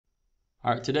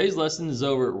All right, today's lesson is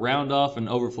over round off and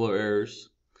overflow errors.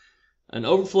 An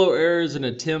overflow error is an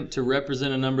attempt to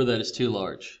represent a number that is too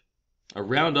large. A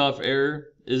round off error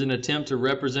is an attempt to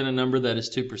represent a number that is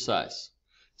too precise.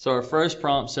 So our first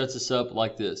prompt sets us up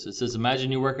like this. It says,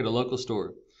 imagine you work at a local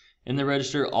store. In the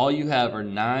register, all you have are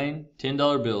 9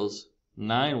 $10 bills,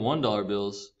 9 $1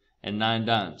 bills, and 9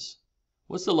 dimes.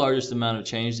 What's the largest amount of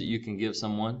change that you can give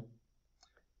someone?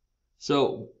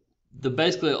 So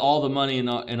basically all the money in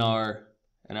our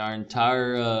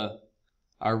entire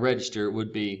our register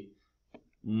would be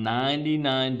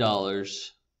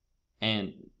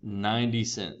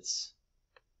 $99.90.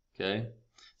 Okay, it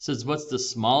says what's the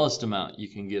smallest amount you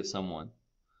can give someone?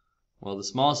 Well, the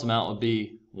smallest amount would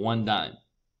be 1 dime.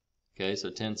 Okay, so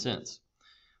 10 cents.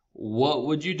 What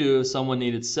would you do if someone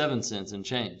needed 7 cents in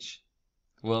change?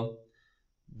 Well,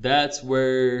 that's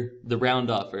where the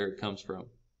round off error comes from.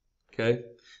 Okay,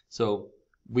 so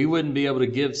we wouldn't be able to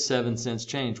give 7 cents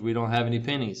change. We don't have any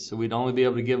pennies, so we'd only be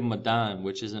able to give them a dime,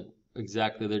 which isn't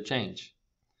exactly their change.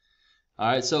 All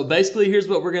right, so basically here's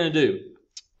what we're going to do.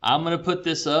 I'm going to put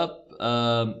this up.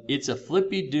 It's a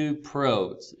Flippy-Do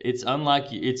Pro.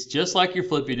 It's just like your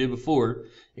Flippy-Do before,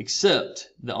 except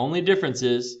the only difference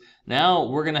is now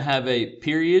we're going to have a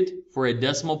period for a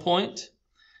decimal point.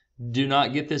 Do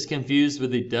not get this confused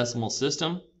with the decimal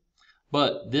system,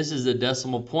 but this is the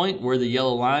decimal point where the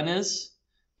yellow line is.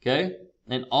 Okay,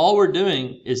 and all we're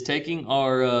doing is taking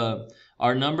our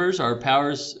numbers, our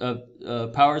powers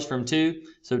from 2.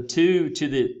 So 2 to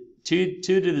the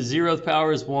 0th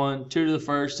power is 1. 2 to the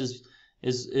first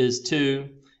is 2,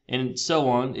 and so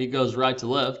on. It goes right to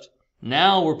left.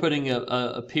 Now we're putting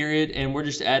a period, and we're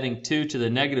just adding 2 to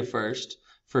the negative first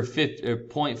for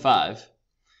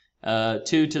 0.5.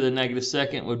 2 to the negative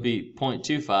second would be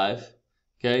 0.25.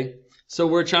 Okay. So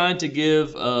we're trying to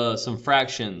give some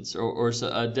fractions or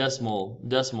a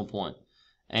decimal point.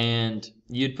 And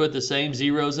you'd put the same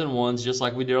zeros and ones just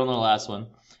like we did on the last one.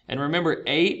 And remember,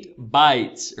 8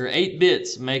 bytes or 8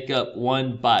 bits make up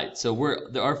 1 byte. So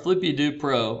our Flippy-Do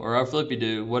Pro or our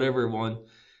Flippy-Do, whatever one,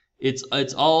 it's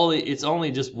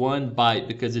only just 1 byte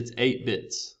because it's 8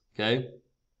 bits. Okay.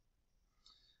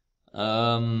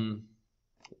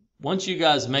 Once you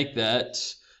guys make that,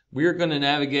 we're going to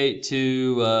navigate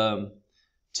to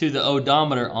the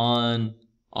odometer on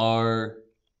our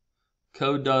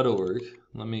code.org.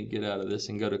 Let me get out of this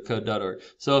and go to code.org.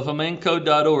 So if I'm in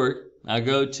code.org, I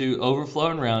go to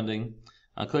Overflow Rounding.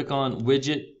 I click on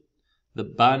widget, the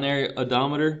binary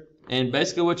odometer, and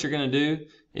basically what you're going to do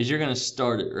is you're going to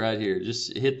start it right here.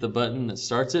 Just hit the button that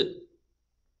starts it,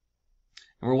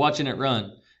 and we're watching it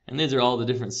run. And these are all the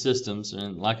different systems,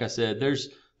 and like I said, there's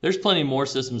plenty more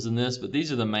systems than this, but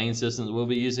these are the main systems. We'll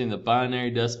be using the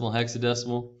binary, decimal,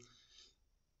 hexadecimal.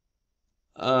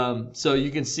 So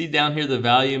you can see down here the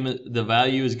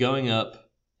value is going up,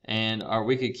 and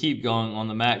we could keep going on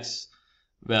the max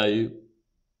value.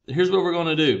 Here's what we're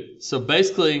going to do. So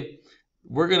basically,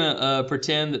 we're going to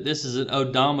pretend that this is an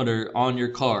odometer on your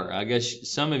car. I guess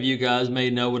some of you guys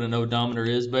may know what an odometer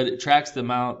is, but it tracks the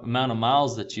amount of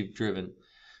miles that you've driven.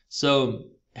 So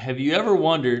have you ever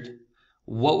wondered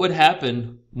what would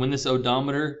happen when this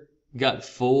odometer got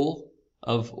full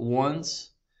of ones?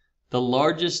 The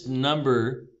largest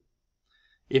number,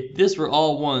 if this were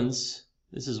all ones,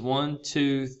 this is 1,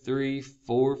 2, 3,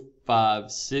 4,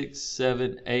 5, 6,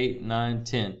 7, 8, 9,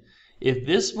 10. If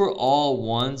this were all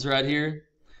ones right here,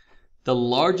 the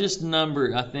largest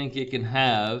number I think it can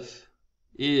have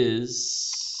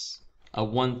is a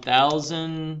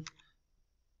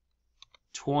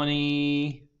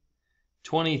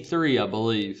 1023, I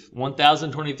believe.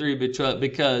 1023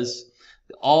 because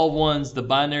all ones, the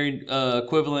binary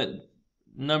equivalent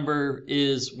number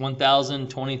is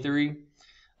 1023.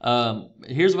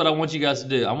 Here's what I want you guys to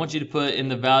do. I want you to put in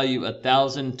the value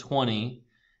 1020,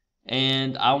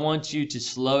 and I want you to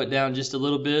slow it down just a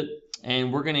little bit,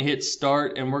 and we're going to hit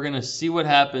start, and we're going to see what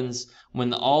happens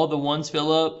when all the ones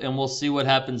fill up, and we'll see what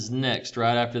happens next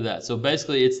right after that. So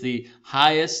basically it's the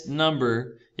highest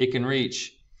number it can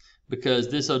reach, because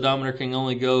this odometer can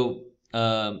only go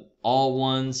all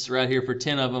ones right here for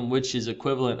 10 of them, which is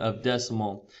equivalent of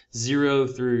decimal 0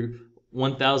 through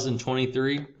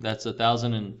 1023. That's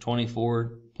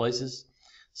 1024 places.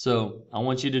 So I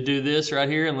want you to do this right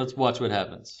here, and let's watch what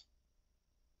happens.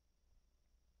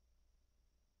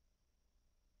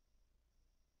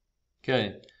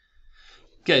 Okay,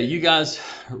 you guys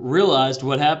realized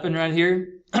what happened right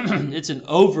here? It's an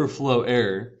overflow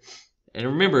error. And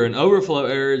remember, an overflow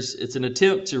error it's an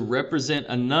attempt to represent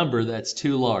a number that's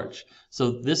too large.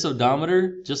 So this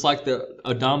odometer, just like the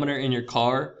odometer in your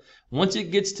car, Once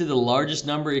it gets to the largest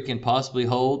number it can possibly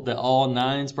hold, the all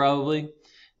nines probably,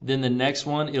 then the next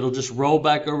one, it'll just roll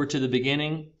back over to the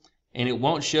beginning and it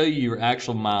won't show you your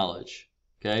actual mileage.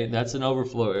 Okay, that's an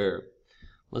overflow error.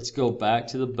 Let's go back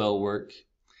to the bell work.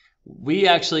 We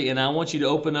actually, and I want you to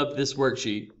open up this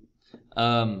worksheet,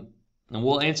 and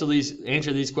we'll answer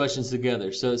these questions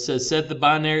together. So it says set the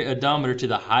binary odometer to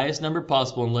the highest number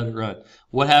possible and let it run.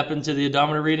 What happened to the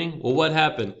odometer reading? Well, what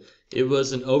happened? It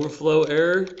was an overflow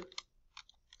error.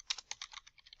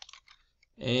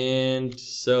 And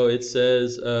so it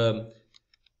says the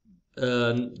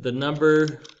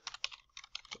number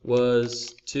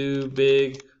was too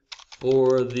big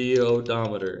for the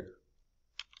odometer.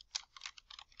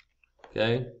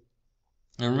 Okay?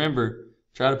 And remember,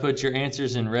 try to put your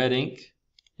answers in red ink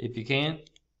if you can.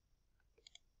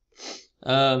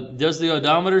 Does the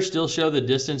odometer still show the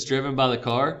distance driven by the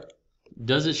car?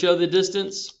 Does it show the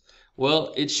distance?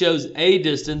 Well, it shows a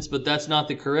distance, but that's not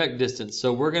the correct distance.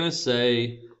 So we're going to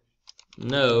say,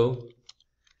 no,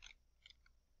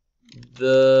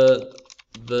 the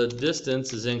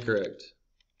distance is incorrect.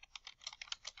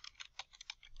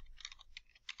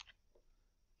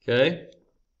 Okay?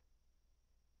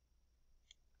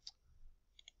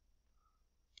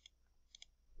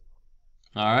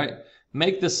 All right.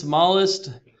 Make the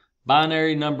smallest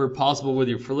binary number possible with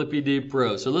your Flippy-Do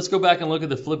Pro. So let's go back and look at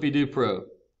the Flippy-Do Pro.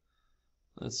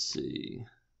 Let's see.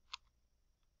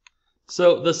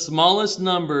 So the smallest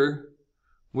number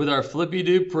with our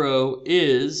Flippy-Do Pro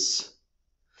is,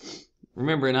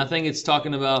 remember, and I think it's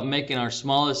talking about making our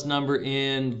smallest number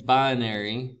in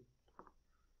binary.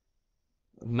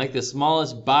 Make the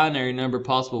smallest binary number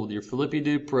possible with your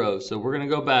Flippy-Do Pro. So we're going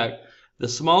to go back. The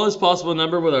smallest possible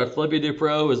number with our Flippy-Do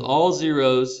Pro is all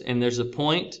zeros, and there's a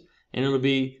point, and it'll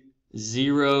be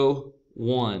 0,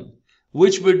 1.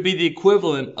 Which would be the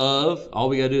equivalent of, all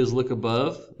we got to do is look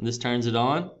above, and this turns it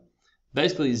on,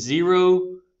 basically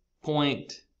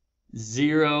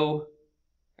 0.0,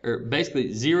 or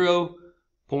basically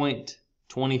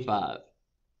 0.25,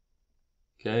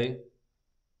 okay,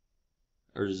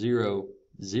 or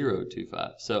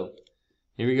 0.025. So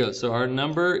here we go. So our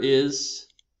number is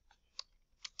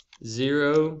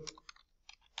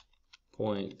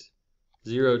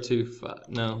 0.025.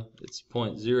 No, it's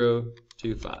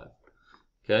 0.025.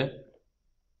 Okay.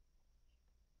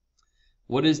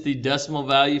 What is the decimal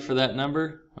value for that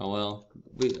number? Oh well,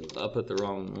 I put the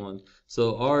wrong one.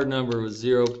 So our number was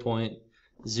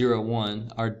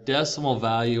 0.01. Our decimal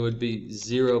value would be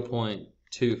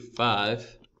 0.25.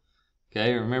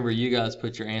 Okay, remember you guys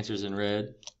put your answers in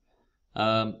red.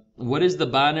 What is the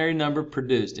binary number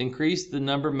produced? Increase the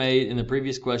number made in the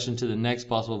previous question to the next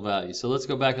possible value. So let's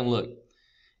go back and look.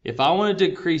 If I wanted to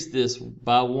increase this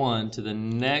by 1 to the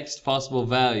next possible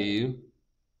value,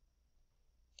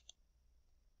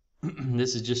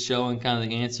 this is just showing kind of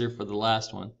the answer for the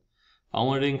last one. If I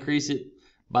wanted to increase it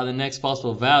by the next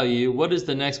possible value, what is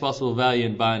the next possible value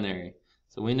in binary?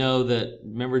 So we know that,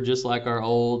 remember, just like our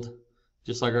old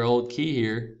key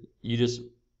here, you just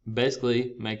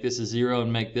basically make this a 0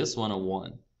 and make this one a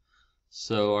 1.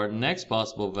 So our next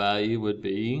possible value would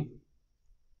be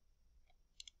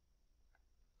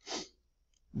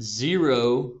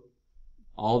 0,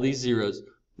 all these zeros,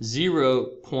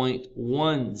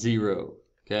 0.10.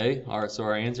 Okay, all right, so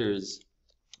our answer is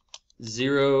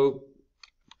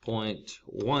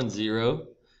 0.10.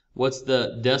 What's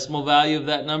the decimal value of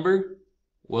that number?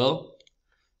 Well,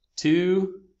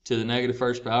 2 to the negative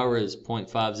first power is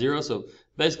 0.50, so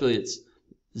basically it's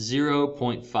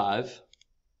 0.5.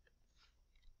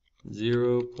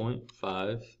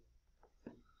 0.5.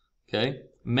 Okay.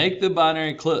 Make the binary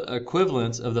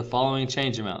equivalents of the following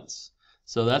change amounts.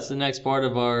 So that's the next part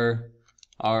of our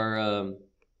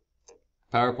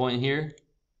PowerPoint here.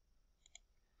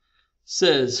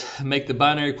 Says make the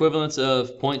binary equivalents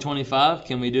of 0.25.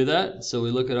 Can we do that? So we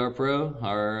look at our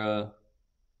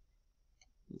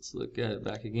let's look at it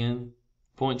back again.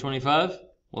 0.25.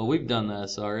 Well, we've done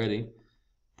this already.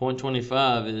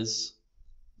 0.25 is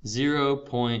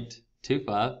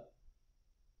 0.25.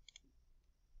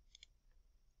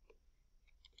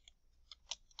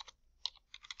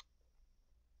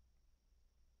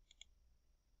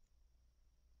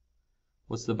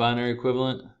 What's the binary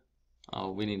equivalent?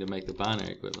 Oh, we need to make the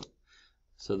binary equivalent.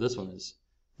 So this one is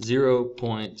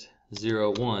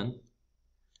 0.01.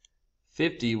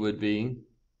 50 would be,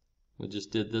 we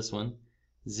just did this one,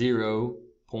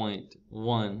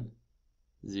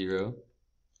 0.10.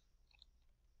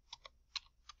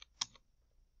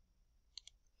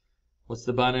 What's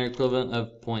the binary equivalent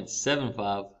of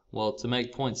 0.75? Well, to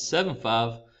make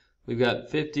 0.75, we've got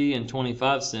 50 and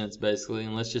 25 cents basically,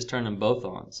 and let's just turn them both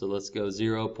on. So let's go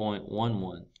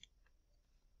 0.11.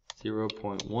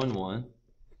 0.11.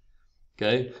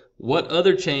 Okay, what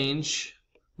other change,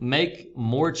 make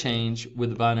more change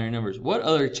with binary numbers? What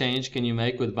other change can you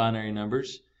make with binary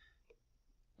numbers?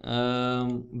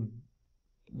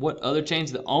 What other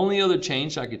change? The only other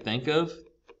change I could think of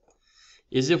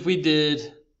is if we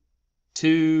did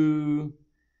two,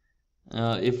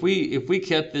 if we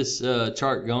kept this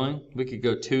chart going, we could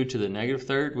go 2 to the negative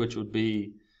third, which would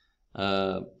be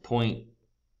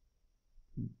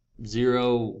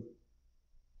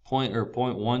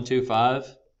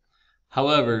 0.125.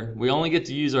 However, we only get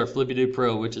to use our Flippy-Doo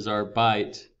Pro, which is our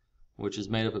byte, which is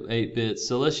made up of 8 bits.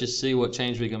 So let's just see what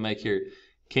change we can make here.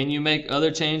 Can you make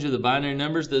other change with the binary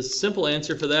numbers? The simple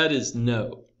answer for that is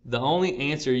no. The only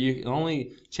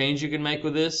change you can make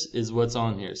with this is what's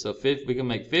on here. So we can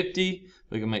make 50,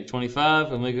 we can make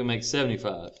 25, and we can make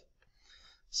 75.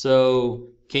 So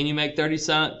can you make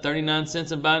 39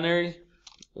 cents in binary?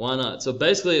 Why not? So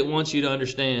basically it wants you to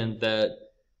understand that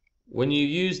when you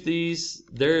use these,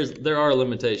 there are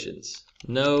limitations.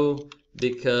 No,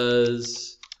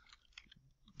 because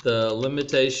the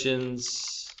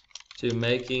limitations to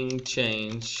making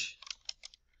change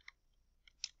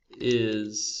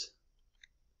is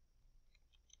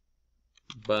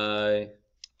by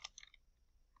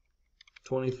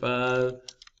 25,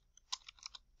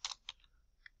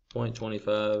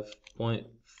 0.25,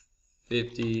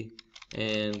 0.50,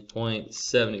 and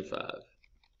 0.75.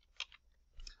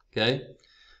 Okay,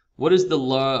 what is the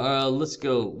let's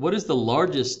go. What is the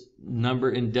largest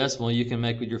number in decimal you can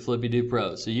make with your Flippy-Doo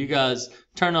Pro? So you guys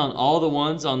turn on all the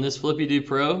ones on this Flippy-Doo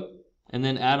Pro and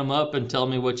then add them up and tell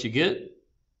me what you get.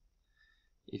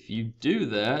 If you do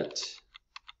that,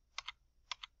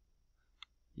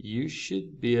 you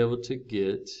should be able to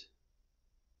get,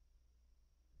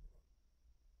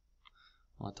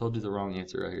 well, I told you the wrong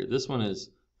answer right here. This one is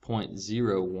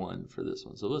 0.01 for this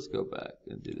one. So let's go back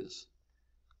and do this.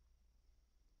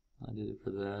 I did it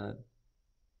for that.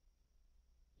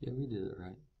 Yeah, we did it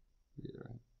right. We did it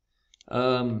right.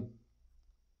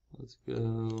 Let's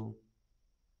go.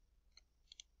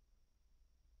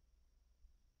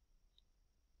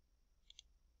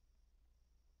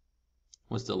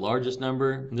 What's the largest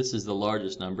number? This is the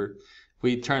largest number.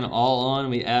 We turn it all on,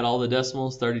 we add all the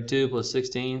decimals, 32 plus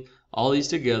 16, all these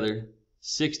together,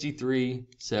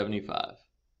 63.75.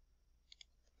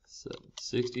 So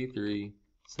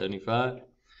 63.75.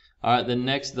 All right,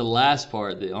 the last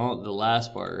part, the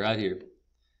last part right here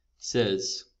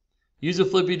says, use a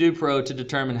Flippy-Doo Pro to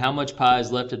determine how much pie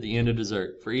is left at the end of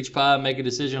dessert. For each pie, make a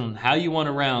decision on how you want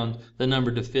to round the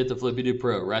number to fit the Flippy-Doo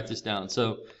Pro. Write this down.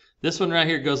 So this one right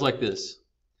here goes like this.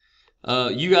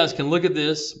 You guys can look at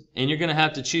this, and you're going to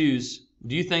have to choose,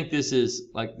 do you think this is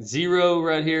like 0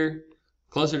 right here,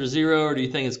 closer to 0, or do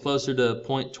you think it's closer to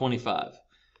 0.25?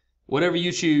 Whatever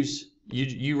you choose,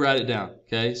 you write it down,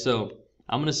 okay? So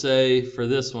I'm going to say for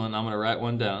this one, I'm going to write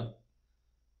one down.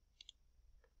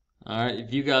 All right,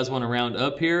 if you guys want to round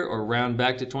up here or round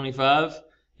back to 25,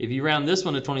 if you round this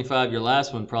one to 25, your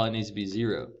last one probably needs to be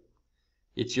 0.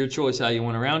 It's your choice how you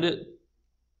want to round it.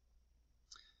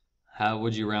 How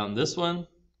would you round this one?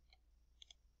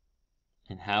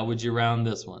 And how would you round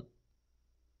this one?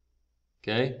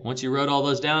 Okay, once you wrote all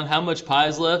those down, how much pie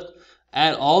is left?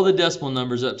 Add all the decimal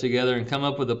numbers up together and come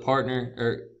up with a partner,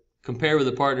 or compare with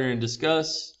a partner and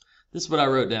discuss. This is what I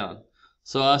wrote down.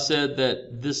 So I said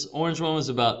that this orange one was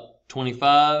about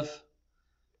 25,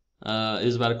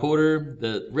 is about a quarter.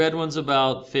 The red one's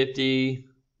about 50.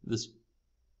 This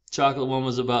chocolate one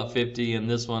was about 50, and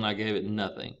this one I gave it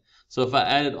nothing. So if I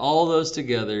added all those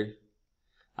together,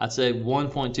 I'd say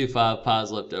 1.25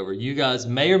 pies left over. You guys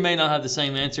may or may not have the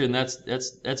same answer, and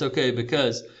that's okay,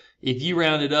 because if you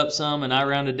rounded up some and I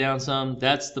rounded down some,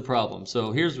 that's the problem.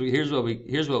 So here's what we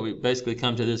basically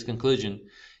come to this conclusion.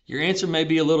 Your answer may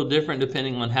be a little different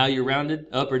depending on how you rounded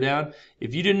up or down.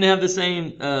 If you didn't have the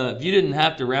same, if you didn't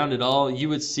have to round it all, you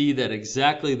would see that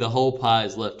exactly the whole pie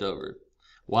is left over.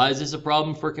 Why is this a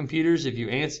problem for computers?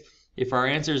 If our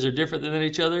answers are different than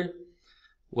each other,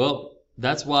 well,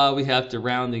 that's why we have to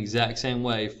round the exact same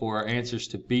way for our answers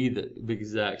to be the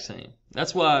exact same.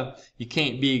 That's why you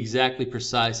can't be exactly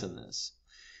precise in this.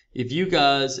 If you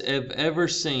guys have ever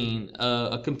seen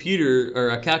a computer or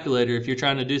a calculator, if you're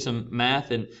trying to do some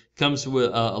math and comes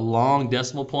with a long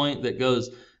decimal point that goes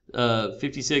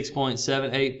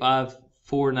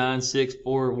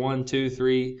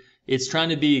 56.785496412, it's trying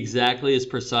to be exactly as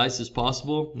precise as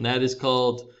possible, and that is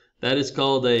called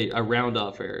a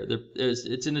round-off error.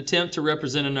 It's an attempt to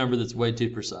represent a number that's way too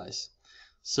precise.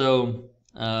 So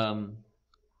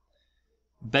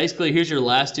basically, here's your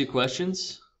last two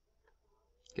questions.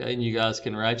 Okay, and you guys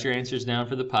can write your answers down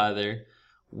for the pi there.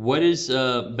 What is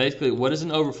basically what is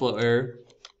an overflow error?